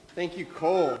Thank you,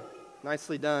 Cole.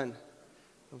 Nicely done.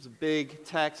 It was a big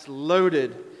text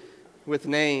loaded with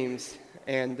names,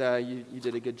 and you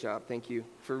did a good job. Thank you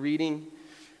for reading.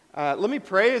 Let me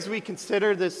pray as we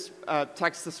consider this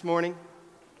text this morning.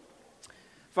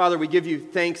 Father, we give you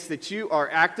thanks that you are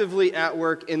actively at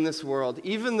work in this world.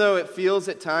 Even though it feels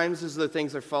at times as though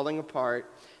things are falling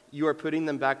apart, you are putting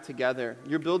them back together.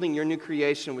 You're building your new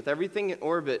creation with everything in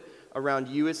orbit around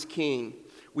you as King.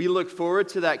 We look forward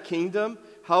to that kingdom.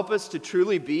 Help us to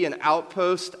truly be an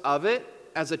outpost of it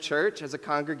as a church, as a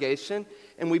congregation.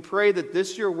 And we pray that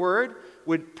this, your word,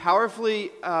 would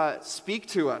powerfully speak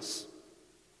to us.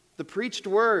 The preached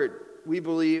word, we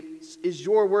believe, is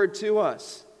your word to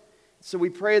us. So we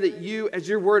pray that you, as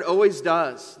your word always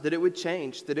does, that it would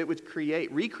change, that it would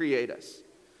recreate us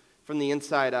from the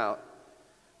inside out.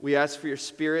 We ask for your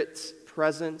Spirit's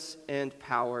presence and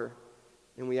power,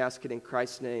 and we ask it in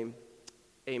Christ's name.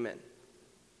 Amen.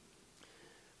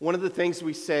 One of the things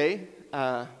we say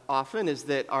often is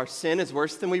that our sin is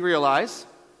worse than we realize.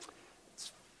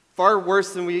 It's far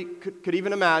worse than we could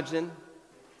even imagine.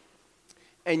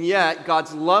 And yet,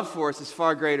 God's love for us is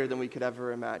far greater than we could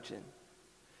ever imagine.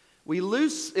 We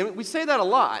say that a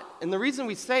lot, and the reason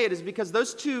we say it is because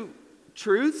those two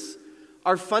truths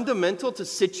are fundamental to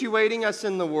situating us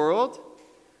in the world.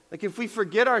 Like if we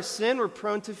forget our sin, we're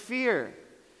prone to fear.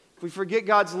 If we forget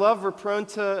God's love, we're prone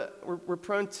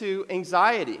to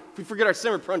anxiety. If we forget our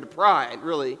sin, we're prone to pride,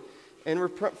 really. And we're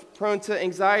prone to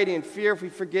anxiety and fear if we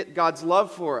forget God's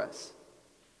love for us.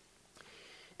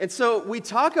 And so we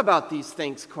talk about these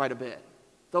things quite a bit.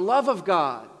 The love of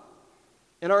God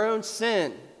and our own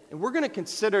sin. And we're going to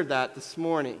consider that this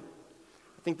morning.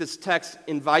 I think this text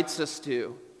invites us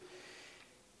to.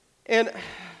 And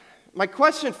my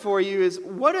question for you is,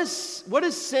 what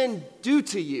does sin do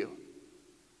to you?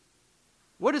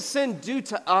 What does sin do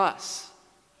to us?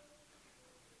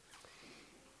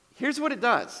 Here's what it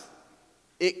does.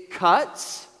 It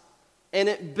cuts and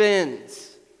it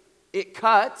bends. It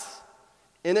cuts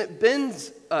and it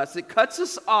bends us. It cuts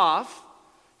us off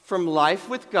from life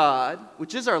with God,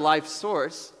 which is our life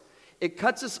source. It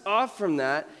cuts us off from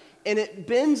that, and it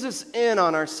bends us in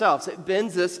on ourselves. It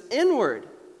bends us inward.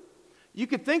 You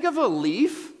could think of a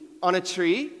leaf on a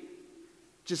tree,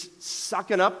 just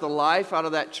sucking up the life out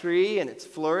of that tree, and it's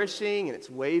flourishing, and it's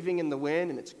waving in the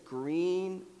wind, and it's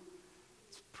green,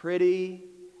 it's pretty,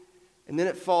 and then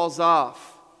it falls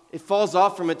off. It falls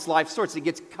off from its life source. It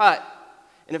gets cut,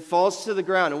 and it falls to the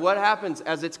ground. And what happens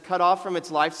as it's cut off from its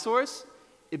life source?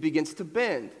 It begins to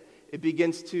bend. It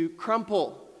begins to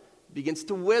crumple. It begins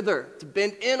to wither, to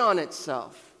bend in on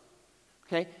itself.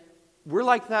 Okay? We're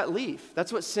like that leaf.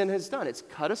 That's what sin has done. It's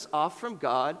cut us off from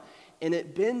God, and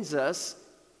it bends us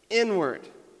inward.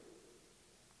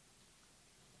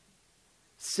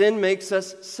 Sin makes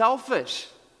us selfish,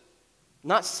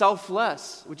 not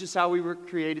selfless, which is how we were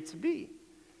created to be.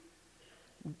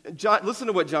 Listen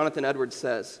to what Jonathan Edwards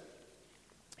says.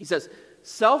 He says,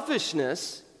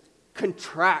 selfishness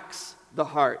contracts the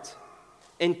heart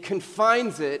and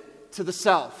confines it to the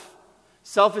self.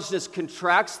 Selfishness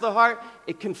contracts the heart,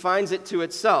 it confines it to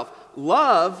itself.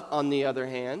 Love, on the other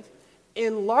hand,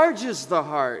 enlarges the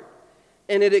heart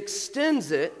and it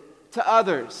extends it to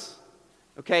others.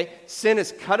 Okay? Sin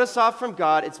has cut us off from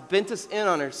God, it's bent us in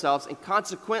on ourselves, and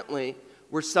consequently,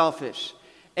 we're selfish.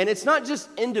 And it's not just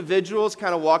individuals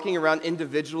kind of walking around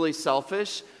individually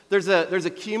selfish. There's a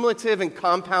cumulative and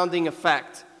compounding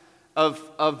effect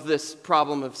of this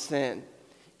problem of sin.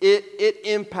 It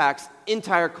impacts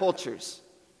entire cultures,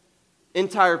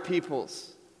 entire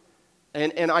peoples.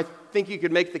 And I think you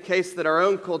could make the case that our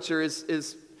own culture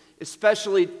is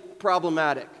especially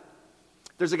problematic.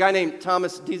 There's a guy named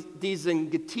Thomas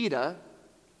Dzongitida.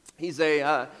 He's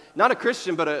not a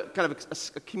Christian, but a kind of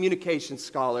a communication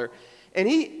scholar. And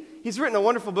he's written a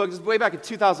wonderful book. This is way back in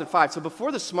 2005, so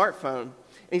before the smartphone.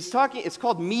 And it's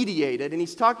called Mediated, and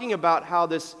he's talking about how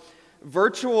this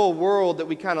virtual world that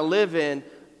we kind of live in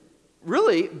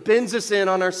really bends us in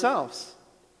on ourselves.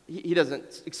 He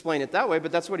doesn't explain it that way,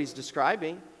 but that's what he's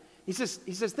describing. He says,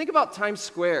 think about Times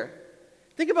Square.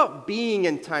 Think about being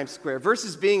in Times Square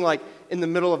versus being like in the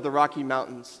middle of the Rocky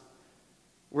Mountains,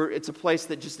 where it's a place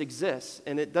that just exists,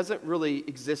 and it doesn't really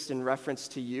exist in reference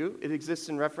to you. It exists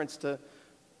in reference to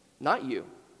not you.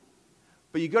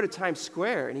 But you go to Times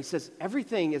Square, and he says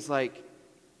everything is like,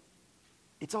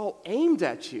 it's all aimed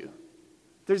at you.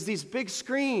 There's these big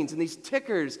screens and these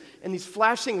tickers and these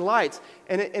flashing lights,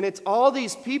 and it's all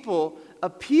these people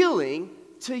appealing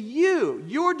to you,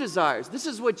 your desires. This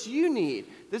is what you need.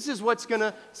 This is what's going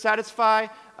to satisfy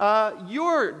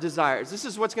your desires. This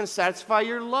is what's going to satisfy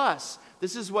your lusts.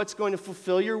 This is what's going to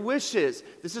fulfill your wishes.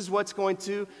 This is what's going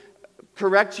to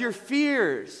correct your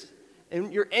fears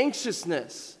and your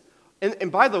anxiousness.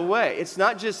 And by the way, it's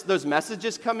not just those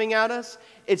messages coming at us.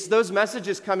 It's those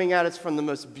messages coming at us from the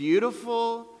most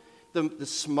beautiful, the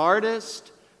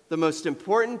smartest, the most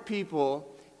important people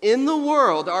in the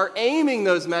world are aiming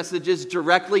those messages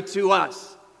directly to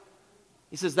us.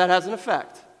 He says that has an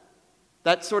effect.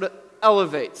 That sort of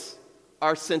elevates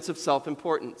our sense of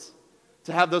self-importance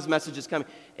to have those messages coming.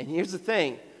 And here's the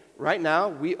thing. Right now,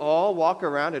 we all walk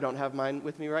around. I don't have mine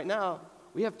with me right now.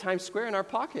 We have Times Square in our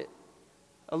pocket.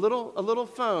 A little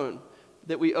phone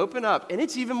that we open up, and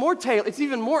it's even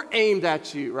more aimed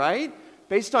at you, right?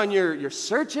 Based on your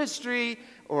search history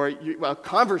or a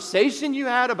conversation you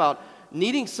had about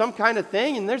needing some kind of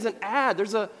thing, and there's an ad,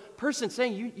 there's a person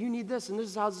saying, you need this, and this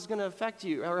is how this is going to affect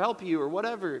you or help you or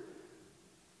whatever.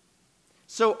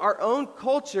 So our own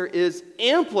culture is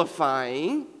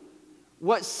amplifying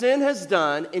what sin has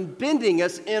done and bending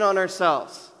us in on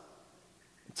ourselves,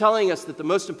 telling us that the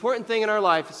most important thing in our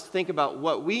life is to think about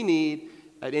what we need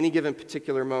at any given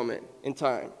particular moment in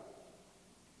time.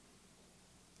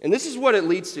 And this is what it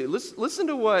leads to. Listen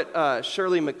to what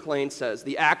Shirley MacLaine says,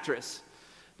 the actress.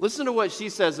 Listen to what she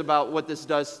says about what this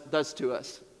does to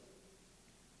us.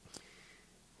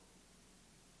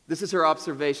 This is her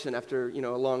observation after,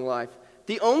 a long life.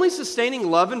 The only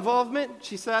sustaining love involvement,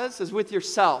 she says, is with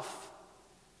yourself.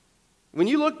 When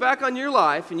you look back on your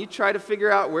life and you try to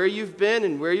figure out where you've been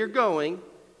and where you're going,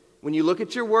 when you look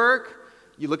at your work,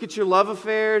 you look at your love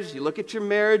affairs, you look at your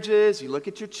marriages, you look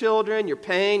at your children, your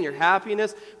pain, your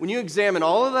happiness, when you examine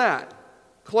all of that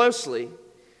closely,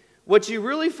 what you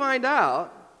really find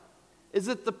out is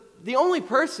that the only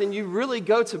person you really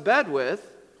go to bed with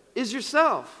is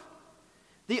yourself.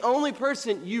 The only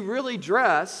person you really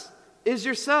dress is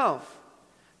yourself.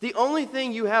 The only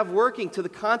thing you have working to the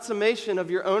consummation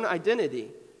of your own identity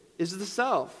is the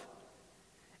self.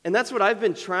 And that's what I've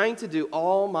been trying to do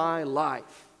all my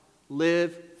life.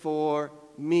 Live for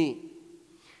me.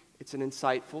 It's an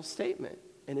insightful statement,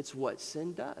 and it's what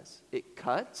sin does. It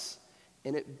cuts,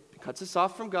 and it cuts us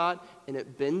off from God, and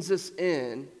it bends us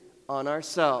in on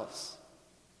ourselves.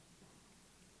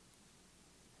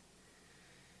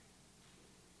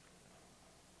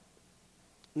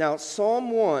 Now,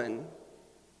 Psalm 1,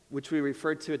 which we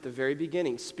referred to at the very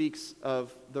beginning, speaks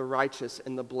of the righteous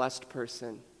and the blessed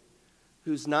person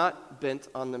who's not bent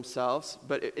on themselves,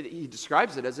 but he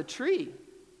describes it as a tree,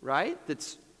 right?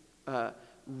 That's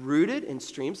rooted in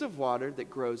streams of water that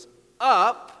grows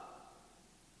up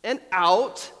and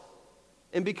out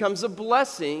and becomes a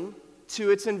blessing to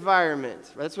its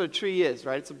environment. That's what a tree is,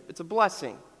 right? It's a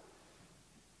blessing.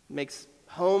 It makes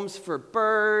homes for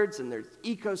birds, and there's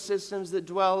ecosystems that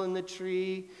dwell in the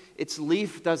tree. Its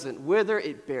leaf doesn't wither.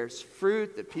 It bears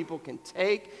fruit that people can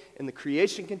take and the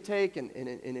creation can take and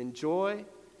enjoy.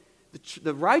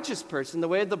 The righteous person, the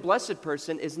way of the blessed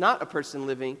person, is not a person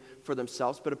living for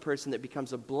themselves, but a person that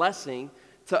becomes a blessing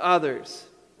to others.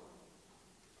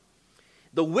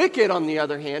 The wicked, on the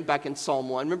other hand, back in Psalm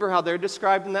 1, remember how they're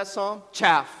described in that psalm?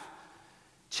 Chaff.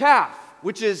 Chaff,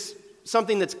 which is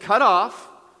something that's cut off,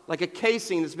 like a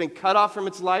casing that's been cut off from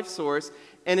its life source,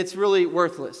 and it's really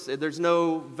worthless. There's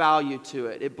no value to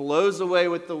it. It blows away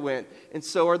with the wind, and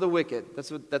so are the wicked.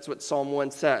 That's what Psalm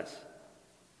 1 says.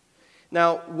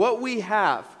 Now, what we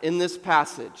have in this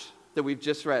passage that we've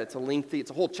just read, it's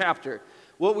a whole chapter.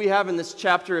 What we have in this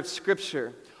chapter of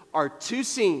Scripture are two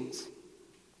scenes.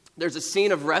 There's a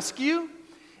scene of rescue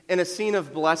and a scene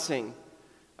of blessing.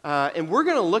 And we're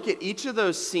going to look at each of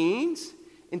those scenes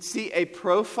and see a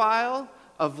profile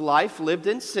of life lived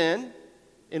in sin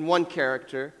in one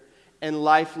character and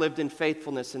life lived in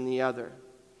faithfulness in the other.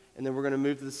 And then we're going to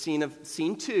move to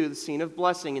scene 2, the scene of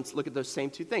blessing, and look at those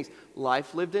same two things.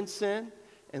 Life lived in sin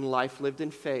and life lived in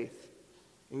faith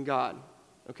in God.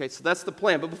 Okay, so that's the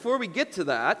plan. But before we get to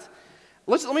that,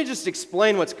 let me just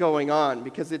explain what's going on,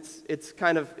 because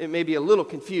it may be a little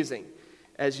confusing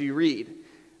as you read.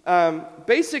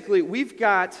 Basically, we've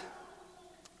got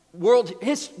world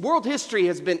history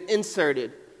has been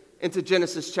inserted into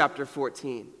Genesis chapter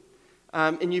 14.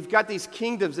 And you've got these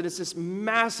kingdoms, and it's this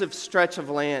massive stretch of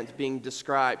land being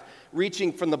described,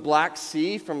 reaching from the Black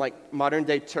Sea, from like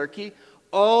modern-day Turkey,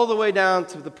 all the way down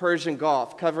to the Persian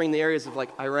Gulf, covering the areas of like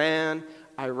Iran,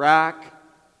 Iraq.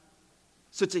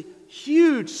 So it's a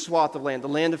huge swath of land. The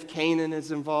land of Canaan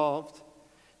is involved.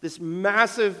 This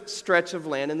massive stretch of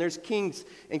land, and there's kings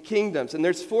and kingdoms. And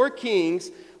there's 4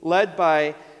 kings led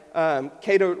by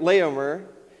Chedorlaomer.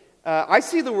 I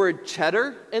see the word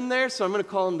cheddar in there, so I'm going to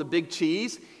call him the big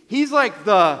cheese. He's like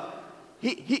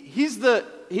he's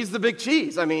the big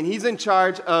cheese. I mean, he's in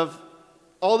charge of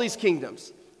all these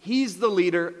kingdoms. He's the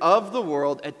leader of the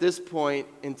world at this point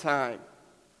in time.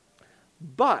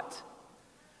 But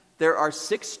there are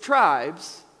 6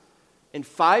 tribes and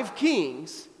 5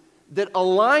 kings that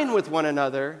align with one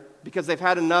another because they've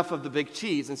had enough of the big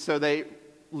cheese, and so they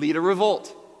lead a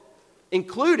revolt.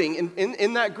 Including,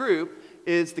 in that group,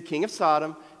 is the king of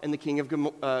Sodom and the king of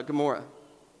Gomorrah.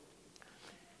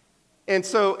 And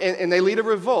so, and they lead a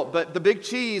revolt, but the big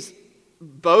cheese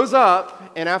bows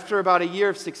up, and after about a year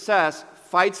of success,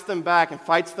 fights them back and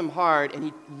fights them hard, and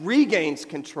he regains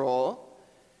control,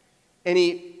 and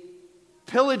he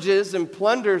pillages and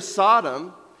plunders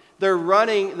Sodom. They're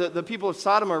running, the people of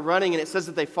Sodom are running, and it says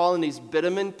that they fall in these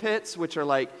bitumen pits, which are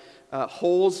like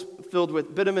holes filled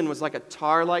with, bitumen was like a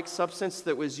tar-like substance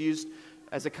that was used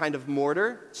as a kind of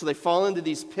mortar. So they fall into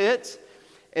these pits,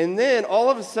 and then all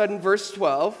of a sudden, verse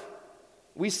 12,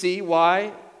 we see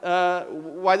why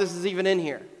this is even in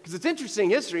here. Because it's interesting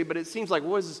history, but it seems like,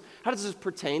 how does this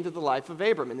pertain to the life of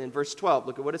Abram? And in verse 12,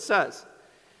 look at what it says.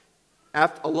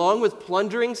 Along with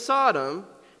plundering Sodom,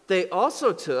 they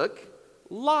also took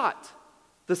Lot,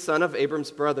 the son of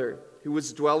Abram's brother, who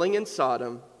was dwelling in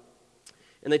Sodom,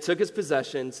 and they took his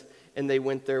possessions, and they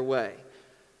went their way.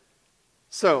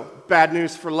 So, bad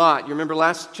news for Lot. You remember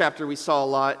last chapter we saw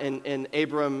Lot and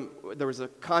Abram, there was a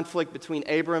conflict between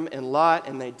Abram and Lot,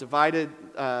 and they divided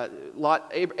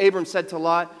Lot. Abram said to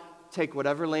Lot, take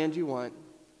whatever land you want,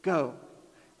 go.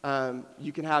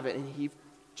 You can have it. And he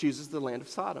chooses the land of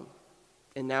Sodom.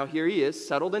 And now here he is,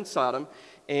 settled in Sodom,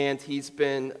 and he's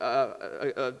been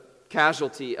a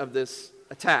casualty of this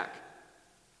attack.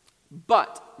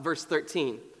 But, verse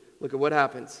 13, look at what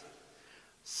happens.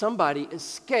 Somebody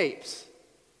escapes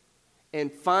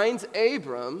and finds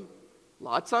Abram,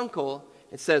 Lot's uncle,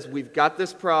 and says, we've got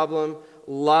this problem.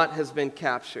 Lot has been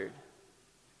captured.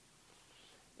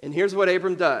 And here's what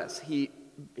Abram does. He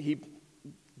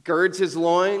girds his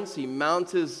loins. He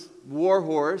mounts his war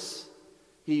horse.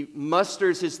 He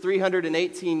musters his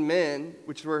 318 men,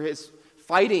 which were his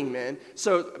fighting men.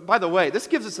 So, by the way, this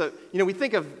gives us we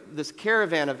think of this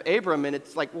caravan of Abram, and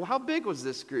it's like, well, how big was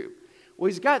this group? Well,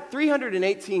 he's got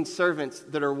 318 servants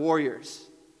that are warriors.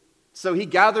 So he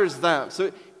gathers them.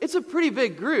 So it's a pretty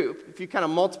big group if you kind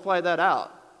of multiply that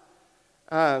out.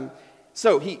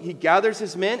 So he gathers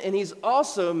his men, and he's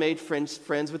also made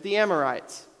friends with the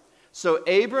Amorites. So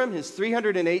Abram, his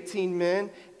 318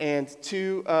 men, and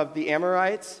 2 of the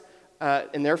Amorites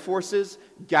and their forces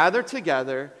gather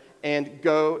together and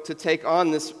go to take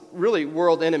on this really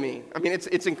world enemy. I mean,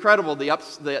 it's incredible the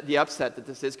upset that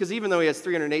this is, because even though he has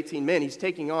 318 men, he's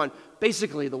taking on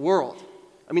basically the world.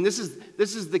 I mean, this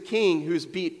is the king who's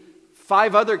beat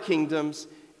 5 other kingdoms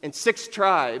and 6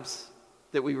 tribes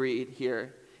that we read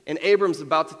here, and Abram's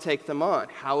about to take them on.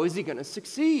 How is he going to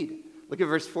succeed? Look at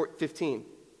verse 15.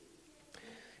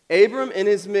 Abram and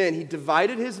his men, he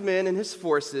divided his men and his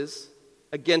forces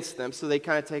against them, so they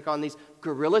kind of take on these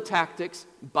guerrilla tactics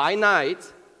by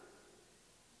night,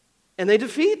 and they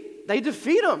defeat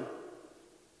them.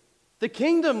 The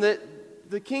kingdom that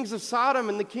the kings of Sodom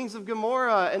and the kings of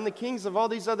Gomorrah and the kings of all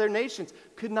these other nations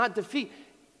could not defeat.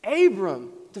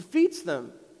 Abram defeats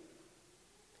them.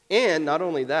 And not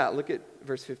only that, look at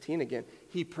verse 15 again.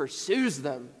 He pursues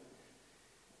them.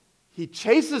 He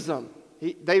chases them.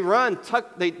 They run,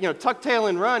 tuck tail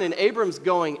and run, and Abram's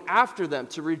going after them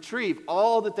to retrieve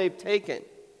all that they've taken.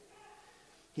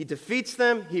 He defeats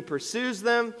them. He pursues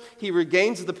them. He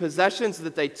regains the possessions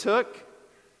that they took.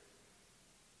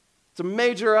 It's a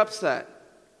major upset.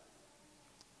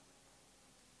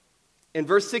 In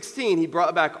verse 16, he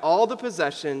brought back all the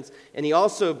possessions, and he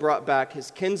also brought back his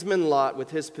kinsman Lot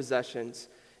with his possessions,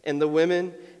 and the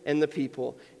women and the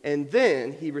people. And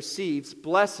then he receives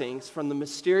blessings from the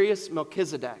mysterious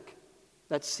Melchizedek.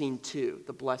 That's scene 2,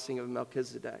 the blessing of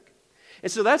Melchizedek.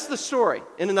 And so that's the story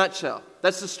in a nutshell.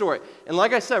 That's the story. And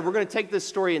like I said, we're going to take this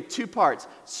story in 2 parts.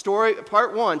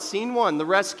 Part 1, scene 1, the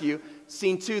rescue.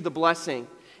 Scene 2, the blessing.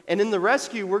 And in the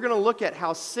rescue, we're going to look at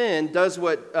how sin does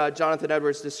what Jonathan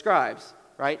Edwards describes,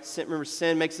 right? Remember,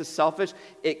 sin makes us selfish.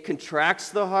 It contracts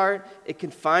the heart. It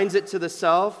confines it to the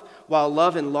self, while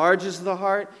love enlarges the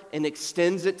heart and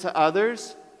extends it to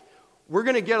others. We're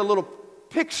going to get a little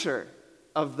picture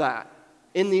of that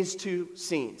in these 2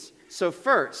 scenes. So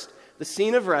first, the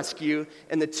scene of rescue,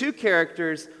 and the 2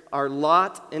 characters are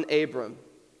Lot and Abram.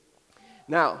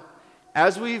 Now,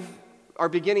 as we are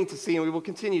beginning to see, and we will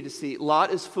continue to see,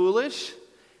 Lot is foolish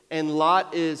and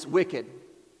Lot is wicked.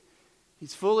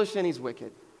 He's foolish and he's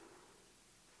wicked.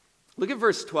 Look at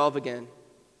verse 12 again.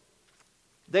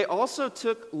 They also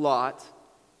took Lot,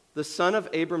 the son of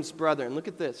Abram's brother, and look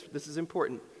at this, this is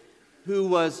important, who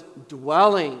was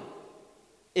dwelling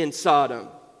in Sodom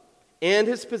and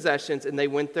his possessions, and they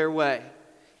went their way.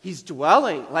 He's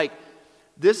dwelling. Like,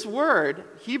 this word,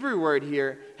 Hebrew word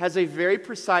here, has a very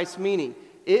precise meaning.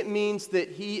 It means that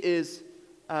he is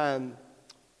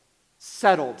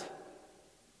settled.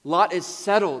 Lot is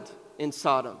settled in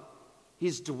Sodom.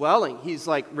 He's dwelling. He's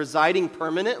like residing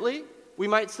permanently, we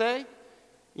might say.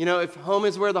 You know, if home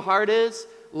is where the heart is,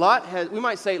 we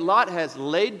might say Lot has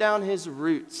laid down his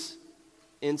roots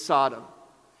in Sodom.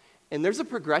 And there's a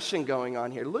progression going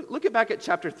on here. Look back at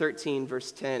chapter 13,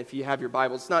 verse 10, if you have your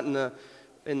Bible. It's not in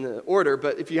the order,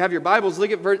 but if you have your Bibles,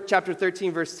 look at chapter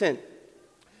 13, verse 10.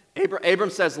 Abram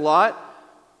says, Lot,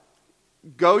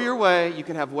 go your way. You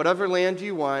can have whatever land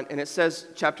you want. And it says,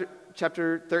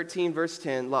 chapter 13, verse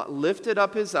 10, Lot lifted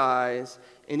up his eyes,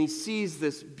 and he sees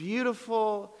this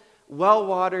beautiful,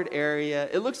 well-watered area.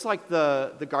 It looks like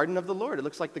the garden of the Lord. It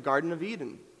looks like the Garden of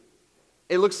Eden.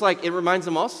 It reminds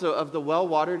him also of the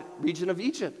well-watered region of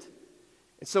Egypt.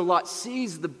 And so Lot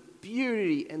sees the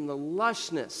beauty and the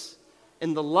lushness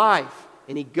and the life,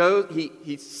 and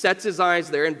he sets his eyes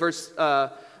there. In verse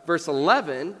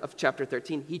 11 of chapter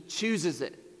 13, he chooses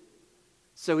it.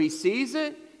 So he sees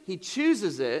it, he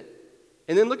chooses it,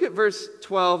 and then look at verse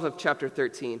 12 of chapter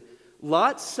 13.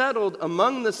 Lot settled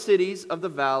among the cities of the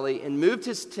valley and moved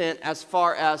his tent as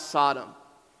far as Sodom.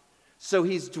 So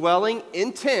he's dwelling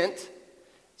in tent,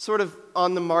 sort of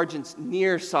on the margins,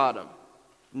 near Sodom,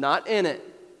 not in it,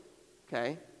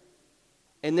 okay?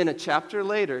 And then a chapter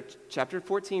later, chapter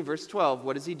 14, verse 12,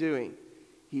 what is he doing?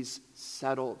 He's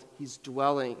settled, he's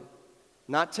dwelling,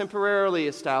 not temporarily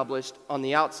established on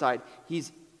the outside.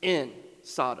 He's in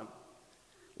Sodom,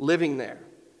 living there.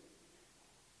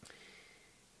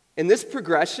 And this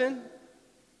progression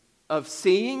of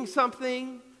seeing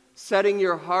something, setting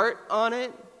your heart on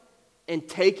it, and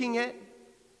taking it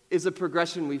is a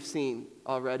progression we've seen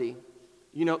already.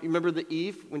 You remember the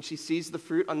Eve, when she sees the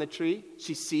fruit on the tree?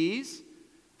 She sees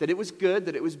that it was good,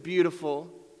 that it was beautiful,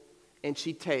 and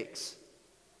she takes.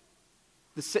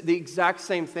 The exact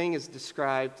same thing is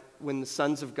described when the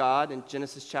sons of God in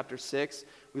Genesis chapter 6,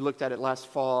 we looked at it last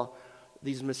fall.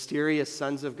 These mysterious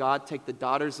sons of God take the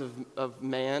daughters of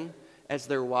man as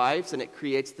their wives, and it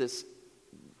creates this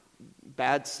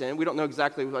bad sin. We don't know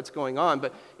exactly what's going on,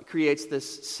 but it creates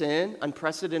this sin,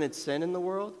 unprecedented sin in the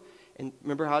world. And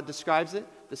remember how it describes it?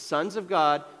 The sons of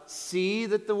God see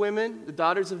that the women, the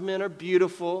daughters of men, are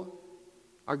beautiful,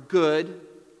 are good,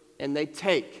 and they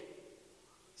take.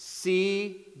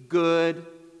 See, good,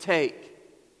 take.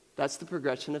 That's the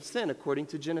progression of sin according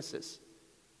to Genesis.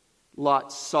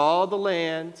 Lot saw the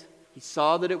land, he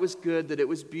saw that it was good, that it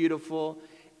was beautiful,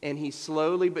 and he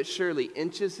slowly but surely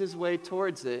inches his way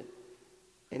towards it,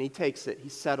 and he takes it, he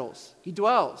settles. He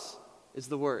dwells is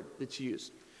the word that's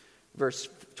used. Verse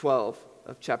 12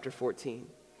 of chapter 14.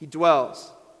 He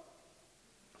dwells.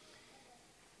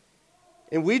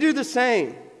 And we do the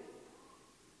same.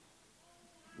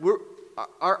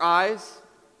 Our eyes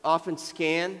often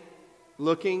scan,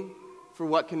 looking for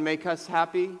what can make us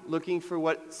happy, looking for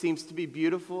what seems to be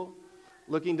beautiful,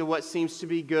 looking to what seems to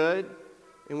be good,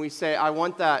 and we say, I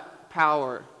want that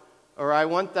power, or I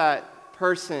want that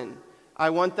person, I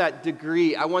want that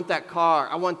degree, I want that car,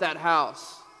 I want that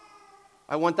house,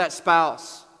 I want that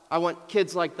spouse, I want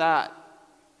kids like that,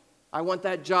 I want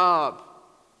that job,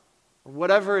 or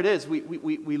whatever it is.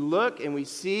 We look and we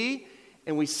see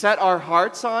and we set our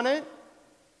hearts on it,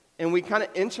 and we kind of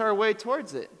inch our way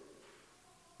towards it.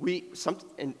 We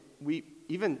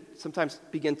even sometimes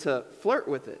begin to flirt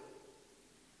with it.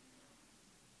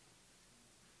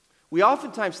 We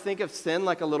oftentimes think of sin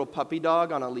like a little puppy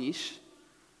dog on a leash.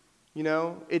 You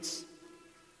know, it's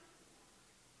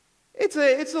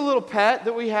a little pet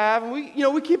that we have, and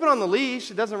we keep it on the leash.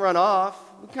 It doesn't run off.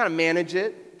 We kind of manage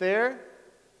it there.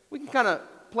 We can kind of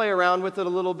play around with it a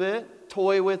little bit,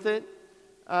 toy with it.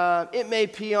 It may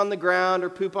pee on the ground or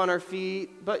poop on our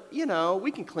feet, but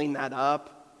we can clean that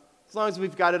up as long as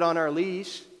we've got it on our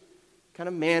leash. Kind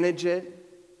of manage it.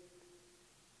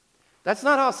 That's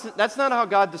not how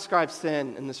God describes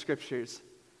sin in the Scriptures.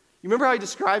 You remember how he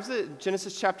describes it in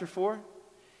Genesis chapter 4?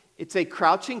 It's a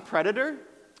crouching predator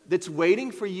that's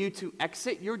waiting for you to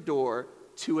exit your door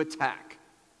to attack,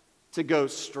 to go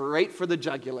straight for the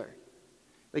jugular.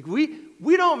 Like we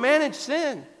don't manage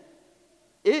sin.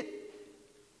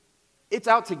 It's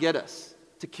out to get us,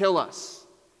 to kill us.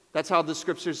 That's how the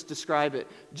Scriptures describe it.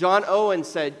 John Owen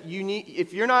said,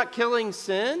 if you're not killing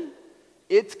sin,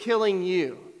 it's killing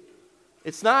you.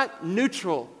 It's not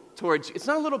neutral towards you. It's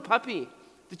not a little puppy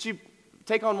that you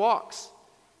take on walks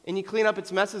and you clean up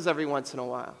its messes every once in a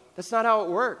while. That's not how it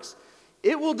works.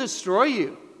 It will destroy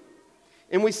you.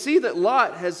 And we see that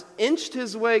Lot has inched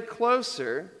his way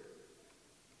closer,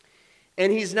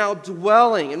 and he's now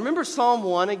dwelling. And remember Psalm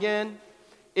 1 again?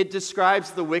 It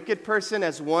describes the wicked person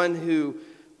as one who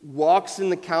walks in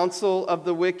the counsel of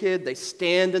the wicked. They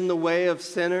stand in the way of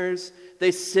sinners.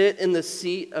 They sit in the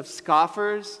seat of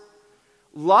scoffers.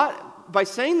 Lot, by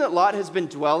saying that Lot has been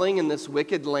dwelling in this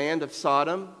wicked land of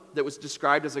Sodom that was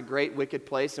described as a great wicked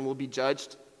place and will be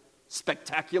judged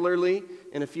spectacularly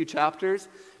in a few chapters,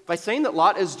 by saying that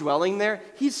Lot is dwelling there,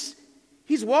 he's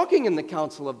walking in the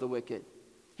counsel of the wicked.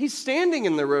 He's standing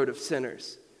in the road of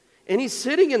sinners. And he's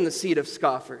sitting in the seat of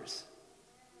scoffers.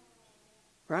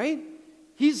 Right?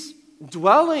 He's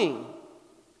dwelling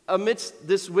amidst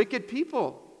this wicked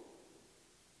people.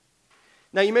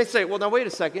 Now you may say, well, now wait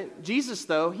a second. Jesus,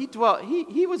 though,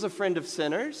 he was a friend of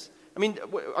sinners. I mean,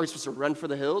 are we supposed to run for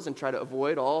the hills and try to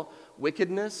avoid all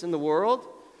wickedness in the world?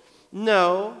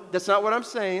 No, that's not what I'm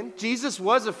saying. Jesus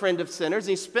was a friend of sinners,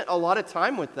 and he spent a lot of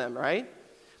time with them, right?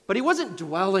 But he wasn't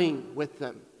dwelling with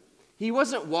them. He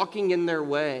wasn't walking in their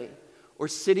way or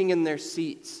sitting in their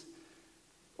seats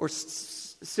or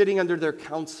sitting under their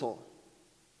counsel.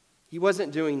 He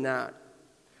wasn't doing that.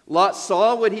 Lot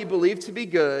saw what he believed to be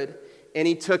good, and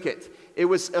he took it. It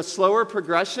was a slower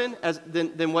progression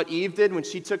than what Eve did when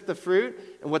she took the fruit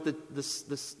and what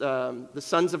the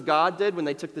sons of God did when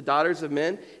they took the daughters of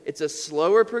men. It's a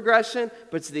slower progression,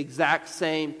 but it's the exact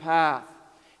same path.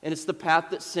 And it's the path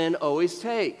that sin always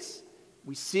takes.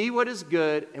 We see what is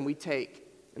good and we take.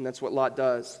 And that's what Lot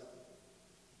does.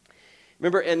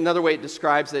 Remember, another way it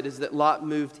describes it is that Lot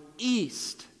moved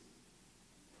east.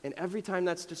 And every time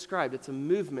that's described, it's a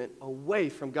movement away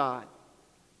from God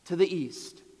to the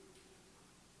east.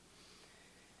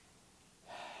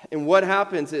 And what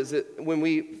happens is that when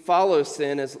we follow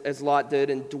sin, as Lot did,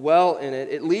 and dwell in it,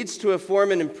 it leads to a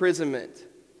form of imprisonment.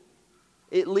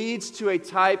 It leads to a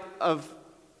type of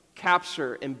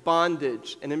capture and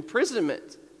bondage and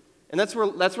imprisonment. And that's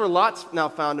where Lot's now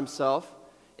found himself,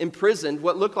 imprisoned.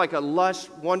 What looked like a lush,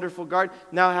 wonderful garden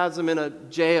now has him in a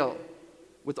jail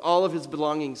with all of his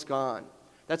belongings gone.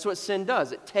 That's what sin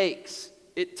does. It takes.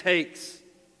 It takes.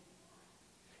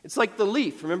 It's like the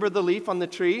leaf. Remember the leaf on the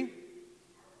tree?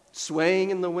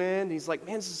 Swaying in the wind. He's like,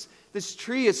 man, this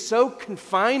tree is so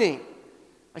confining.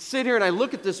 I sit here and I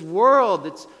look at this world.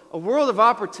 It's a world of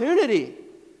opportunity.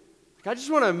 I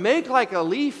just want to make like a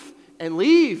leaf and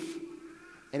leave.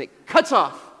 And it cuts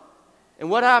off. And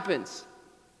what happens?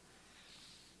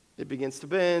 It begins to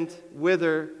bend,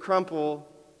 wither, crumple,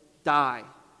 die.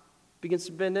 It begins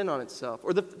to bend in on itself.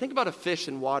 Or think about a fish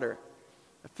in water.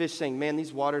 A fish saying, man,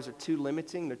 these waters are too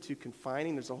limiting. They're too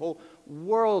confining. There's a whole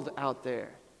world out there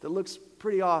that looks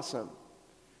pretty awesome.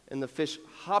 And the fish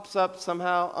hops up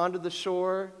somehow onto the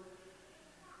shore.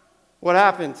 What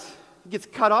happens? He gets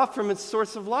cut off from its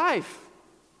source of life.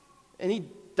 And he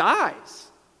dies.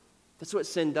 That's what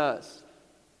sin does.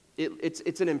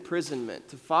 It's an imprisonment.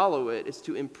 To follow it is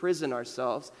to imprison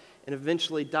ourselves and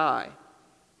eventually die.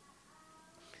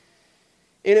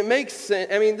 And it makes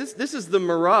sense. I mean, this is the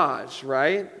mirage,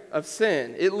 right, of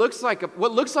sin. It looks like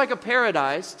what looks like a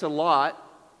paradise to Lot.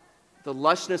 The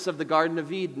lushness of the Garden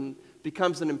of Eden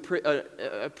becomes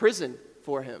a prison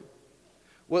for him.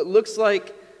 What looks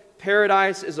like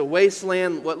paradise is a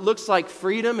wasteland. What looks like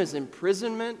freedom is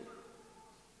imprisonment.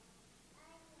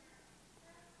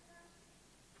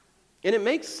 And it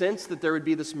makes sense that there would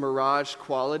be this mirage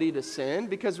quality to sin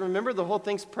because remember, the whole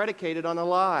thing's predicated on a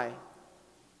lie.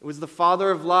 It was the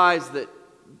father of lies that,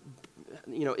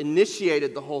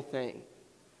 initiated the whole thing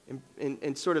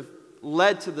and sort of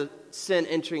led to the sin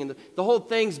entering. The whole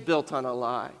thing's built on a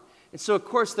lie. And so, of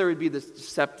course, there would be this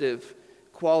deceptive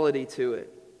quality to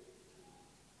it.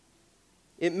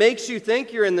 It makes you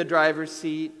think you're in the driver's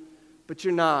seat, but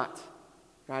you're not,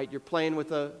 right? You're playing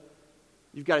with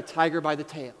you've got a tiger by the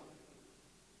tail,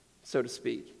 so to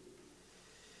speak.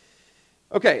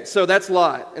 Okay, so that's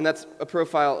Lot, and that's a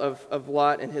profile of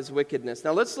Lot and his wickedness.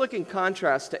 Now let's look in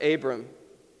contrast to Abram.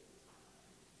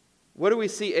 What do we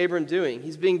see Abram doing?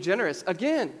 He's being generous.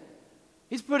 Again,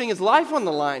 he's putting his life on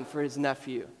the line for his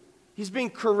nephew. He's being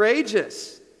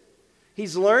courageous.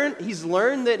 He's learned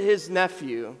that his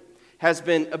nephew has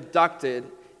been abducted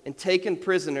and taken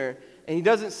prisoner, and he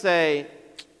doesn't say,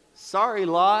 sorry,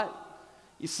 Lot,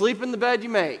 you sleep in the bed you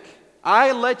make.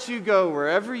 I let you go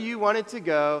wherever you wanted to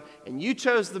go, and you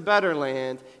chose the better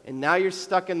land, and now you're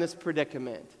stuck in this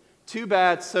predicament. Too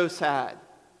bad, so sad.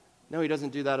 No, he doesn't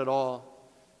do that at all.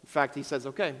 In fact, he says,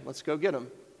 okay, let's go get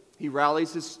him. He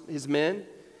rallies his men,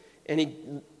 and he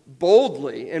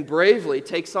boldly and bravely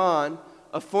takes on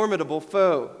a formidable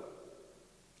foe.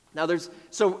 Now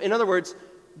so in other words,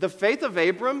 the faith of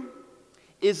Abram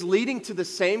is leading to the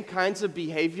same kinds of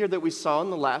behavior that we saw in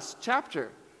the last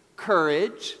chapter.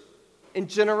 Courage and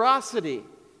generosity.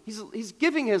 He's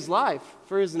giving his life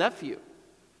for his nephew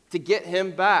to get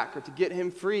him back or to get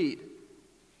him freed.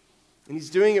 And he's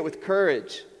doing it with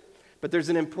courage. But there's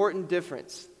an important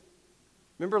difference.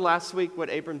 Remember last week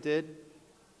what Abram did?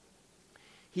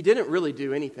 He didn't really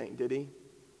do anything, did he?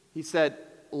 He said,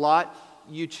 Lot,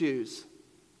 you choose.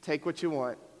 Take what you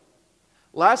want.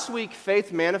 Last week,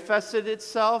 faith manifested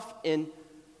itself in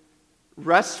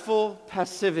restful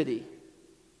passivity.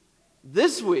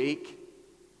 This week,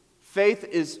 faith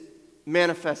is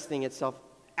manifesting itself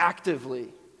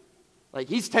actively. Like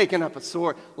he's taken up a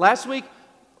sword. Last week,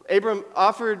 Abram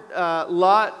offered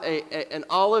Lot an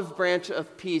olive branch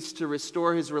of peace to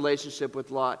restore his relationship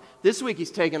with Lot. This week,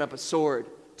 he's taken up a sword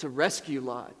to rescue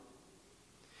Lot.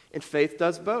 And faith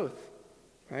does both,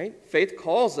 right? Faith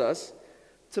calls us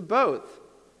to both.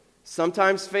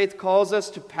 Sometimes faith calls us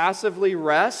to passively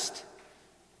rest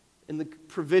in the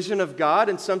provision of God,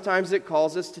 and sometimes it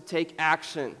calls us to take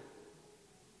action.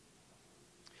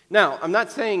 Now, I'm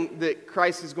not saying that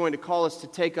Christ is going to call us to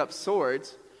take up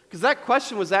swords, because that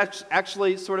question was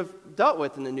actually sort of dealt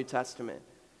with in the New Testament.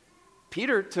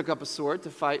 Peter took up a sword to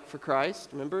fight for Christ,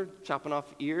 remember, chopping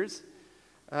off ears.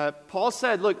 Paul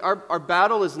said, look, our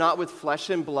battle is not with flesh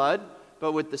and blood,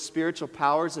 but with the spiritual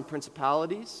powers and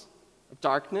principalities of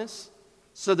darkness.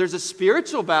 So there's a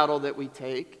spiritual battle that we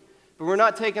take, but we're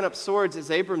not taking up swords as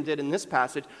Abram did in this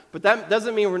passage. But that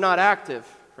doesn't mean we're not active,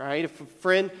 right? If a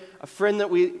friend that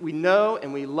we know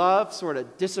and we love sort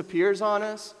of disappears on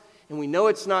us, and we know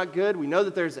it's not good, we know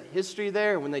that there's a history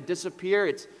there. When they disappear,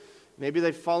 it's maybe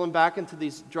they've fallen back into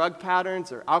these drug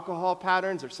patterns or alcohol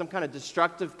patterns or some kind of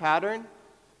destructive pattern.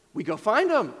 We go find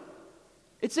them.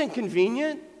 It's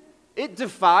inconvenient. It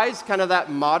defies kind of that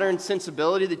modern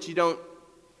sensibility that you don't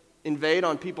invade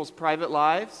on people's private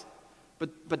lives.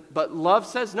 But love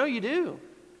says, no, you do.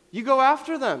 You go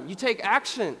after them. You take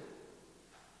action.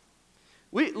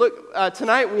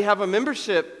 Tonight we have a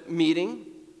membership meeting.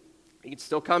 You can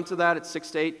still come to that at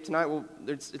 6 to 8 tonight.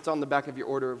 It's on the back of your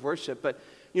order of worship. But,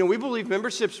 we believe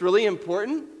membership's really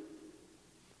important.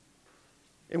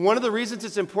 And one of the reasons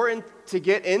it's important to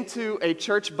get into a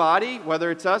church body,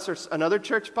 whether it's us or another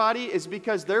church body, is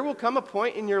because there will come a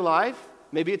point in your life,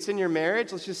 maybe it's in your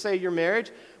marriage, let's just say your marriage,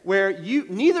 where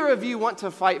neither of you want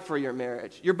to fight for your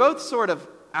marriage. You're both sort of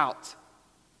out.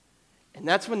 And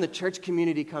that's when the church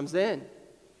community comes in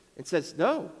and says,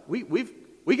 no, we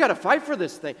got to fight for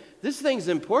this thing. This thing's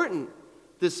important,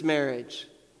 this marriage,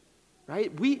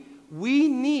 right? We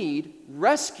need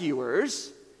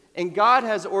rescuers. And God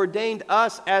has ordained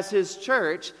us as His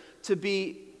church to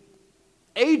be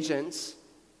agents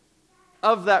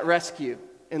of that rescue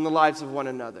in the lives of one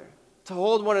another, to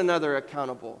hold one another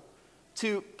accountable,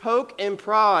 to poke and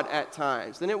prod at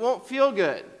times. And it won't feel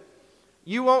good.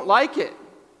 You won't like it.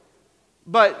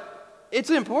 But it's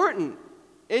important.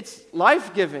 It's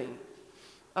life-giving.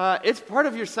 It's part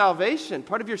of your salvation,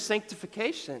 part of your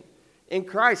sanctification in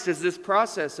Christ is this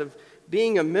process of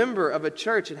being a member of a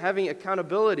church and having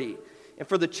accountability, and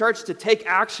for the church to take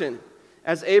action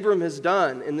as Abram has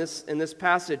done in this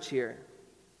passage here.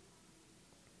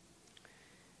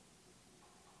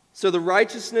 So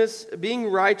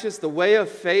being righteous, the way of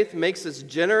faith makes us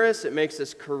generous, it makes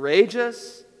us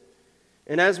courageous,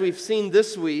 and as we've seen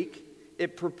this week,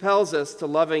 it propels us to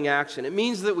loving action. It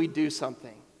means that we do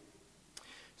something.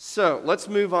 So let's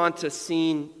move on to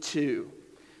scene 2.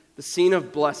 The scene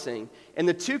of blessing. And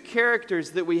the two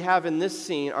characters that we have in this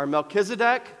scene are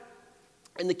Melchizedek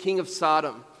and the king of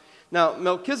Sodom. Now,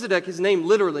 Melchizedek, his name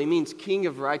literally means king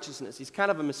of righteousness. He's kind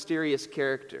of a mysterious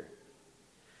character.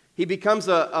 He becomes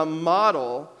a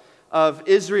model of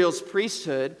Israel's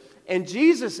priesthood, and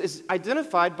Jesus is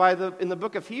identified in the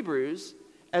book of Hebrews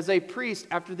as a priest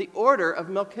after the order of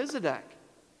Melchizedek.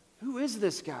 Who is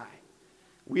this guy?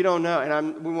 We don't know,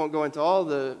 and we won't go into all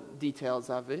the details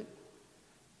of it.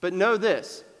 But know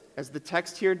this, as the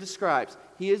text here describes,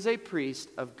 he is a priest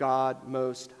of God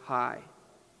Most High.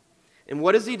 And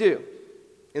what does he do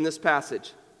in this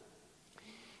passage?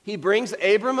 He brings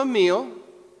Abram a meal,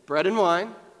 bread and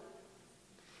wine,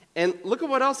 and look at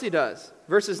what else he does.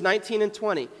 Verses 19 and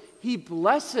 20. He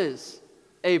blesses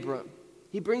Abram.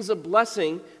 He brings a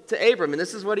blessing to Abram, and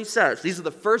this is what he says. These are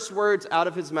the first words out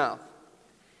of his mouth.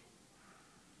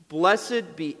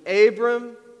 Blessed be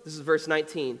Abram, this is verse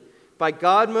 19, by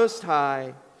God Most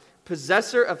High,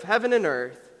 possessor of heaven and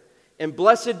earth, and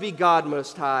blessed be God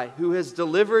Most High, who has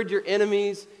delivered your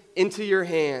enemies into your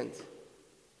hand.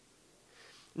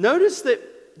 Notice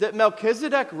that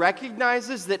Melchizedek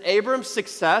recognizes that Abram's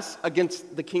success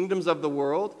against the kingdoms of the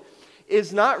world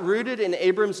is not rooted in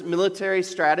Abram's military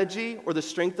strategy or the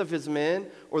strength of his men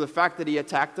or the fact that he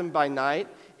attacked them by night.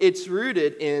 It's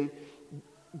rooted in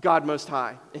God Most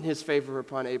High and his favor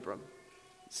upon Abram.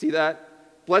 See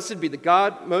that? Blessed be the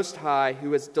God Most High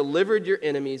who has delivered your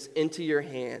enemies into your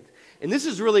hand. And this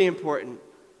is really important.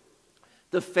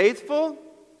 The faithful,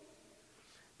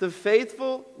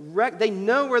 they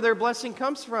know where their blessing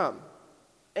comes from.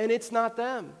 And it's not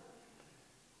them.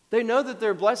 They know that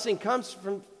their blessing comes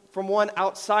from one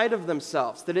outside of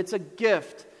themselves, that it's a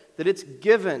gift, that it's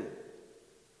given.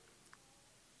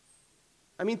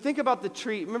 I mean, think about the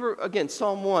tree. Remember, again,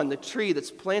 Psalm 1, the tree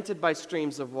that's planted by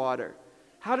streams of water.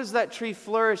 How does that tree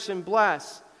flourish and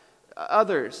bless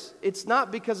others? It's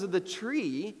not because of the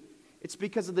tree. It's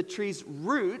because of the tree's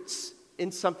roots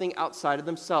in something outside of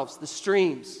themselves, the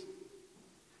streams.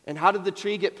 And how did the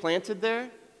tree get planted there?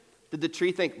 Did the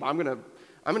tree think, well, I'm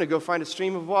going to go find a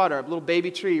stream of water, a little baby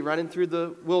tree running through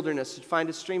the wilderness to find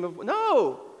a stream of water?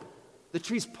 No! The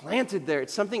tree's planted there.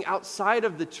 It's something outside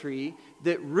of the tree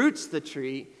that roots the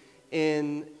tree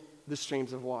in the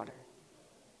streams of water.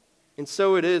 And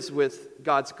so it is with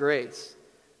God's grace.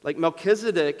 Like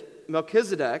Melchizedek,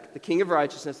 the king of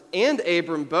righteousness, and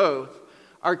Abram both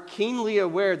are keenly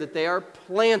aware that they are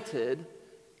planted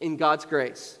in God's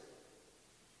grace.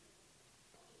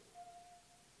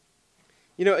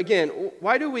 You know, again,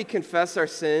 why do we confess our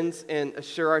sins and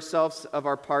assure ourselves of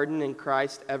our pardon in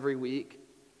Christ every week?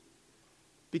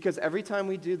 Because every time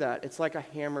we do that, it's like a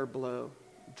hammer blow,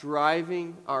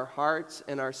 driving our hearts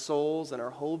and our souls and our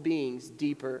whole beings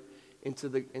deeper into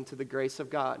the grace of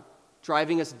God,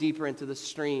 driving us deeper into the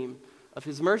stream of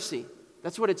His mercy.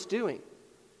 That's what it's doing.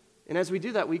 And as we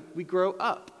do that, we grow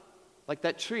up like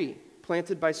that tree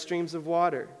planted by streams of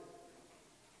water.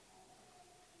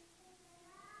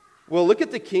 Well, look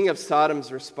at the king of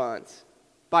Sodom's response.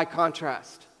 By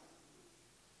contrast,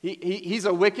 he's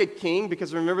a wicked king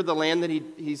because remember the land that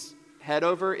he's head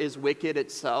over is wicked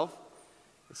itself.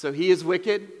 So he is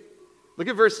wicked. Look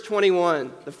at verse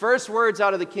 21. The first words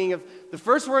out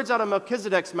of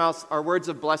Melchizedek's mouth are words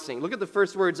of blessing. Look at the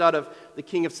first words out of the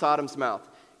king of Sodom's mouth.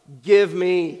 Give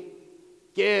me.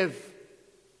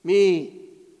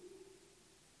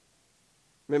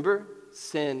 Remember,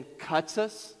 sin cuts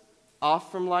us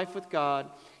off from life with God,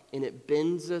 and it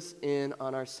bends us in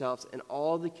on ourselves. And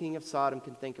all the king of Sodom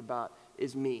can think about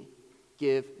is me.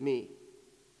 Give me.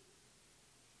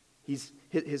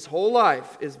 His whole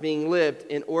life is being lived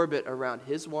in orbit around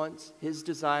his wants, his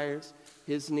desires,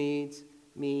 his needs.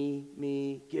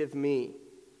 Me, give me.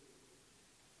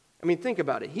 I mean, think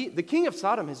about it. The king of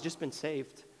Sodom has just been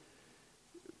saved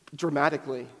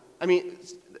dramatically. I mean,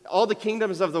 all the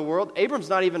kingdoms of the world, Abram's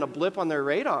not even a blip on their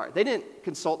radar. They didn't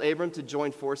consult Abram to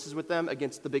join forces with them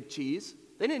against the big cheese.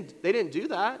 They didn't do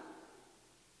that.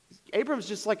 Abram's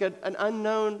just like an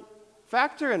unknown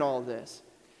factor in all of this.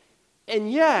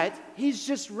 And yet, he's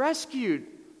just rescued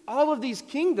all of these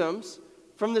kingdoms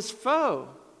from this foe.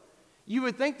 You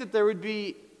would think that there would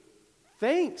be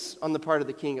thanks on the part of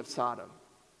the king of Sodom.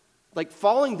 Like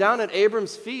falling down at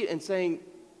Abram's feet and saying,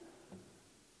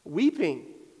 weeping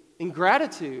in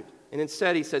gratitude. And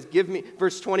instead he says, give me,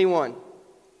 verse 21,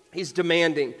 he's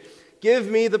demanding, give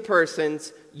me the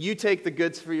persons, you take the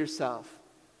goods for yourself.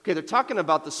 Okay, they're talking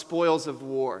about the spoils of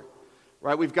war,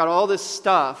 right? We've got all this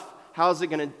stuff. How's it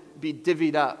going to be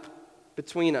divvied up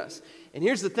between us? And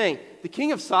here's the thing. The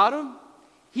king of Sodom,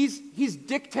 he's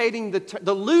dictating,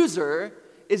 the loser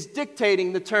is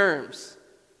dictating the terms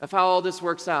of how all this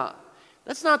works out.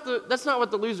 That's not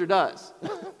what the loser does.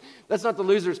 That's not the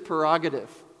loser's prerogative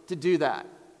to do that.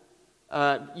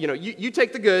 You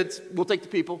take the goods, we'll take the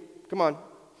people. Come on.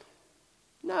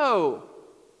 No.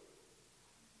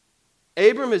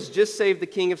 Abram has just saved the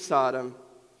king of Sodom,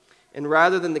 and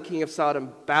rather than the king of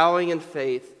Sodom bowing in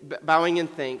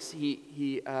thanks,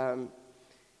 he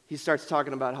starts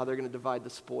talking about how they're going to divide the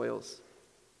spoils.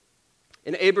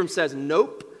 And Abram says,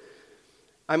 nope,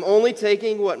 I'm only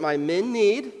taking what my men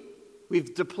need.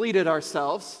 We've depleted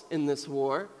ourselves in this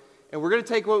war, and we're going to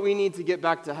take what we need to get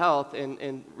back to health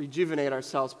and rejuvenate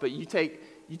ourselves. But you take.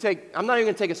 I'm not even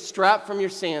going to take a strap from your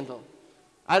sandal.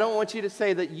 I don't want you to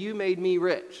say that you made me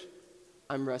rich.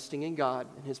 I'm resting in God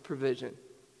and His provision.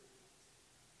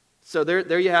 So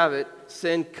there you have it.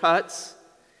 Sin cuts,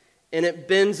 and it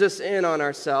bends us in on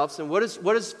ourselves. And what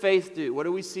does faith do? What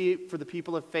do we see for the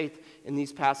people of faith in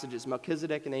these passages?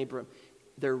 Melchizedek and Abram,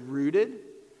 they're rooted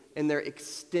and they're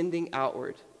extending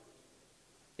outward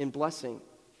in blessing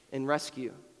and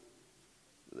rescue.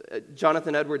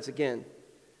 Jonathan Edwards again.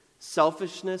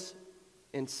 Selfishness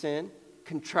and sin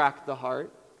contract the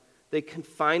heart. They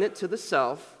confine it to the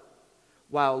self,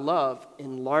 while love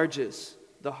enlarges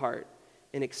the heart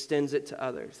and extends it to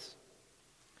others.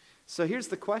 So here's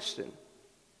the question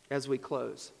as we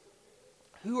close.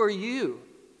 Who are you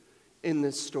in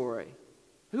this story?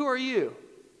 Who are you?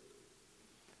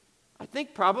 I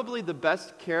think probably the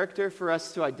best character for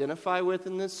us to identify with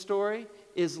in this story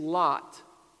is Lot.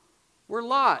 We're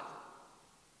Lot.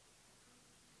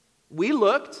 We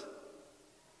looked,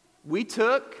 we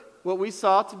took what we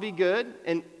saw to be good,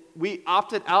 and we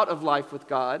opted out of life with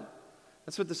God.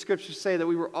 That's what the scriptures say, that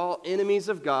we were all enemies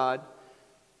of God,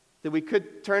 that we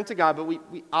could turn to God, but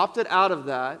we opted out of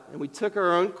that, and we took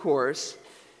our own course,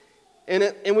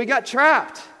 and we got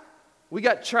trapped. We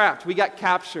got trapped. We got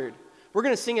captured. We're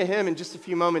going to sing a hymn in just a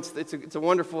few moments. It's a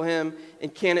wonderful hymn,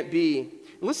 and Can It Be?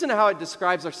 Listen to how it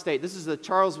describes our state. This is the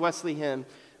Charles Wesley hymn,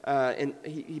 and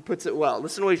he puts it well.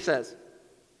 Listen to what he says.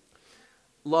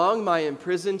 Long my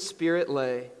imprisoned spirit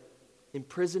lay,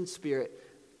 imprisoned spirit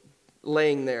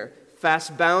laying there,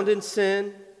 fast bound in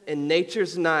sin and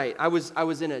nature's night. I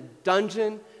was in a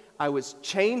dungeon. I was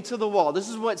chained to the wall. This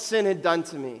is what sin had done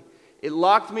to me. It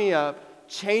locked me up,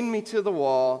 chained me to the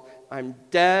wall. I'm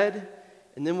dead.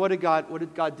 And then what did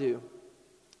God do?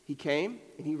 He came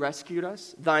and he rescued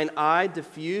us. Thine eye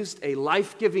diffused a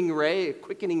life-giving ray, a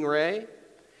quickening ray.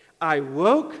 I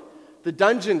woke, the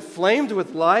dungeon flamed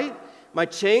with light. My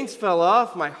chains fell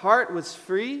off, my heart was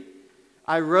free.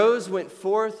 I rose, went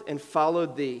forth, and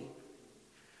followed thee.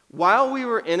 While we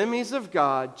were enemies of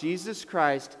God, Jesus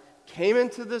Christ came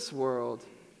into this world.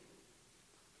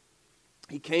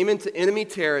 He came into enemy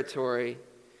territory,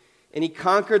 and he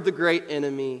conquered the great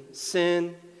enemy,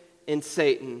 sin and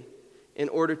Satan, in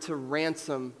order to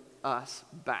ransom us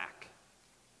back.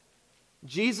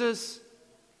 Jesus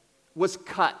was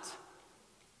cut.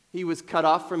 He was cut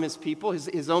off from his people.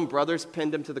 His own brothers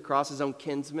pinned him to the cross, his own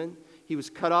kinsmen. He was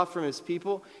cut off from his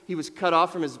people. He was cut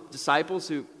off from his disciples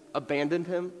who abandoned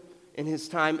him in his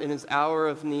time, in his hour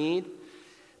of need.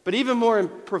 But even more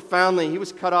profoundly, he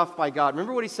was cut off by God.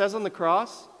 Remember what he says on the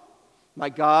cross? My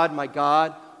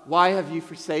God, why have you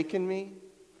forsaken me?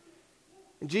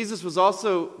 And Jesus was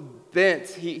also bent.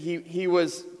 He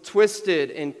was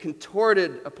twisted and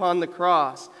contorted upon the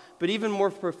cross. But even more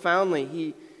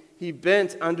profoundly, he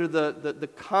bent under the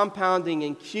compounding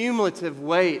and cumulative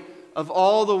weight of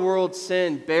all the world's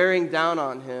sin bearing down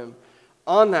on him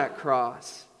on that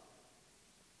cross.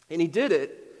 And he did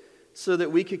it so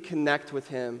that we could connect with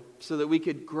him, so that we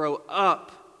could grow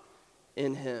up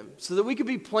in him, so that we could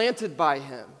be planted by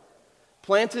him,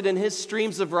 planted in his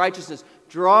streams of righteousness,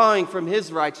 drawing from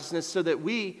his righteousness, so that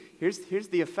here's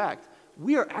the effect,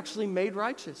 we are actually made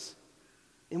righteous.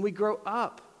 And we grow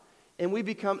up, and we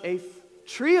become a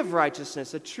tree of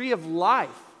righteousness, a tree of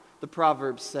life, the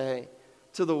Proverbs say,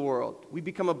 to the world. We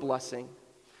become a blessing.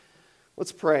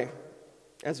 Let's pray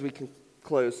as we can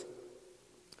close.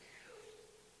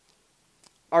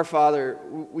 Our Father,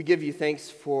 we give you thanks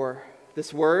for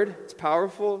this word. It's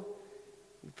powerful.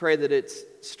 We pray that its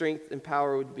strength and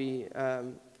power would be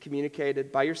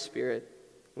communicated by your Spirit.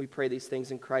 We pray these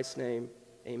things in Christ's name.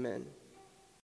 Amen.